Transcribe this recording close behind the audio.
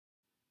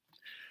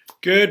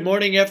Good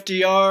morning,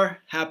 FDR.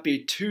 Happy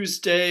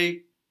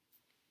Tuesday.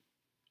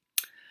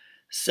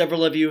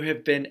 Several of you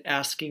have been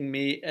asking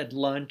me at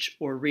lunch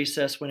or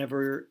recess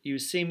whenever you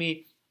see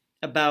me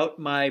about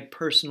my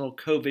personal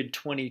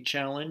COVID-20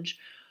 challenge.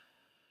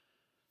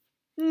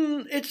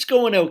 It's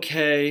going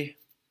okay.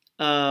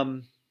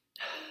 There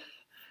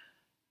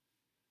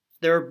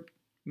are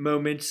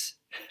moments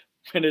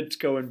when it's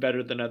going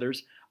better than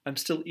others. I'm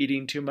still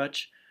eating too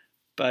much,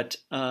 but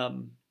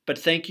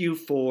thank you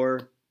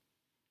for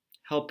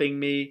helping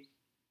me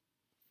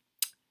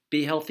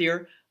be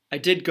healthier. I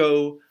did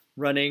go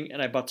running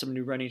and I bought some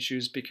new running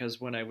shoes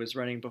because when I was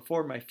running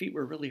before, my feet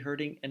were really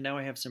hurting, and now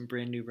I have some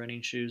brand new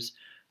running shoes.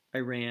 I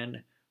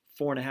ran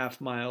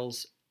 4.5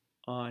 miles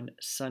on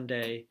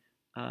Sunday,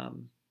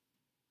 and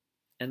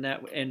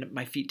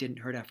my feet didn't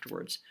hurt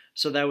afterwards.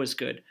 So that was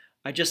good.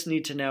 I just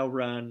need to now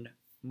run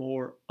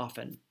more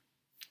often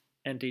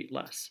and eat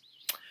less.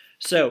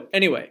 So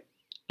anyway,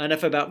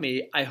 enough about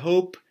me. I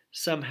hope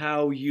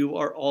somehow you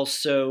are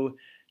also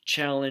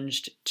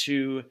challenged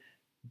to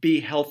be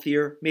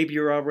healthier. Maybe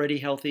you're already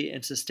healthy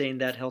and sustain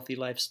that healthy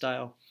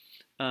lifestyle.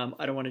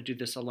 I don't want to do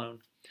this alone.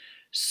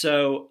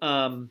 So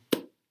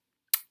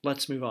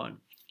let's move on.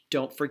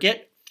 Don't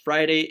forget,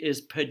 Friday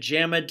is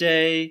pajama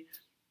day.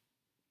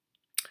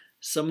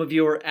 Some of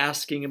you are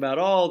asking about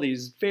all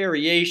these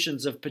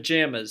variations of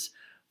pajamas.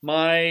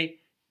 My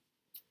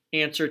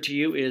answer to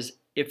you is,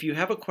 if you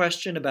have a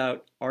question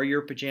about are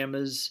your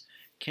pajamas,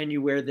 can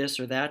you wear this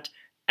or that,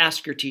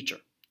 ask your teacher.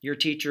 Your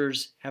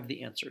teachers have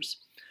the answers.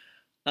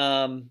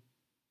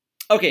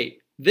 Okay,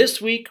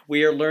 this week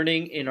we are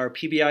learning in our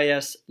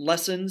PBIS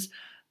lessons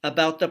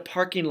about the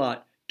parking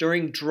lot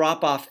during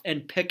drop-off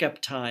and pickup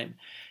time.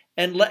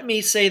 And let me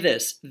say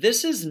this: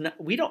 this is not,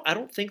 I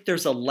don't think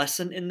there's a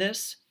lesson in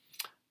this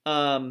in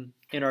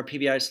our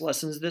PBIS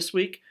lessons this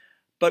week.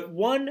 But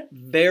one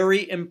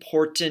very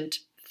important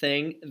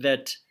thing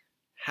that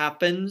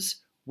happens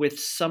with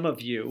some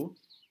of you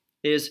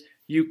is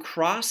you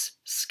cross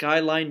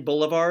Skyline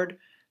Boulevard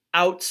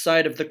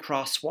outside of the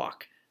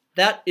crosswalk.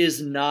 That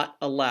is not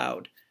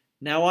allowed.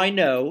 Now I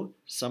know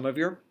some of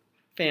your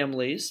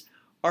families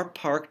are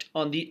parked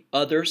on the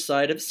other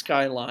side of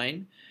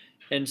Skyline,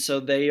 and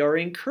so they are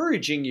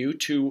encouraging you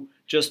to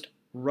just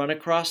run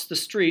across the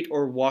street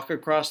or walk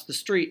across the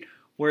street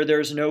where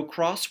there's no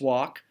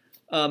crosswalk.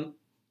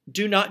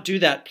 Do not do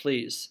that,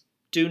 please.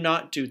 Do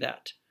not do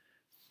that.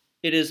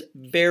 It is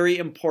very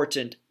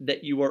important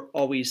that you are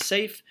always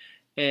safe,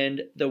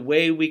 and the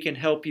way we can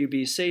help you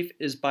be safe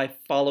is by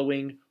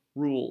following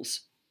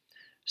rules.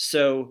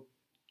 So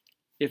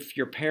if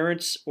your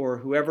parents or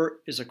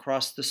whoever is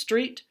across the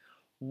street,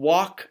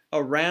 walk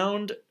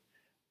around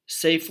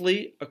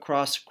safely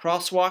across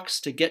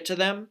crosswalks to get to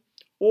them,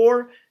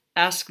 or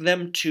ask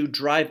them to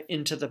drive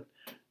into the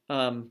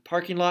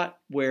parking lot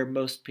where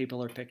most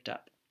people are picked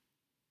up.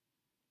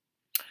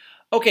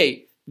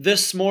 Okay,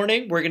 this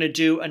morning we're going to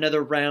do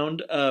another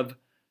round of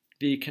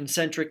the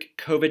concentric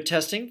COVID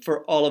testing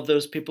for all of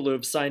those people who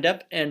have signed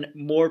up, and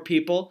more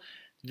people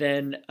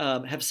than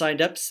have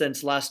signed up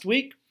since last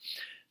week.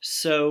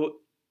 So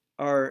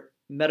our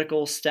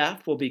medical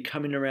staff will be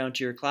coming around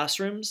to your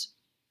classrooms.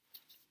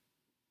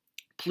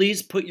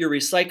 Please put your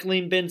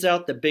recycling bins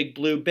out, the big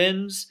blue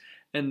bins,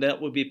 and that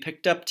will be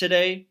picked up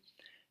today.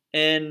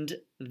 And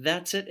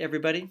that's it,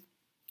 everybody.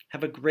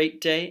 Have a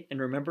great day,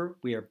 and remember,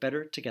 we are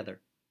better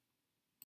together.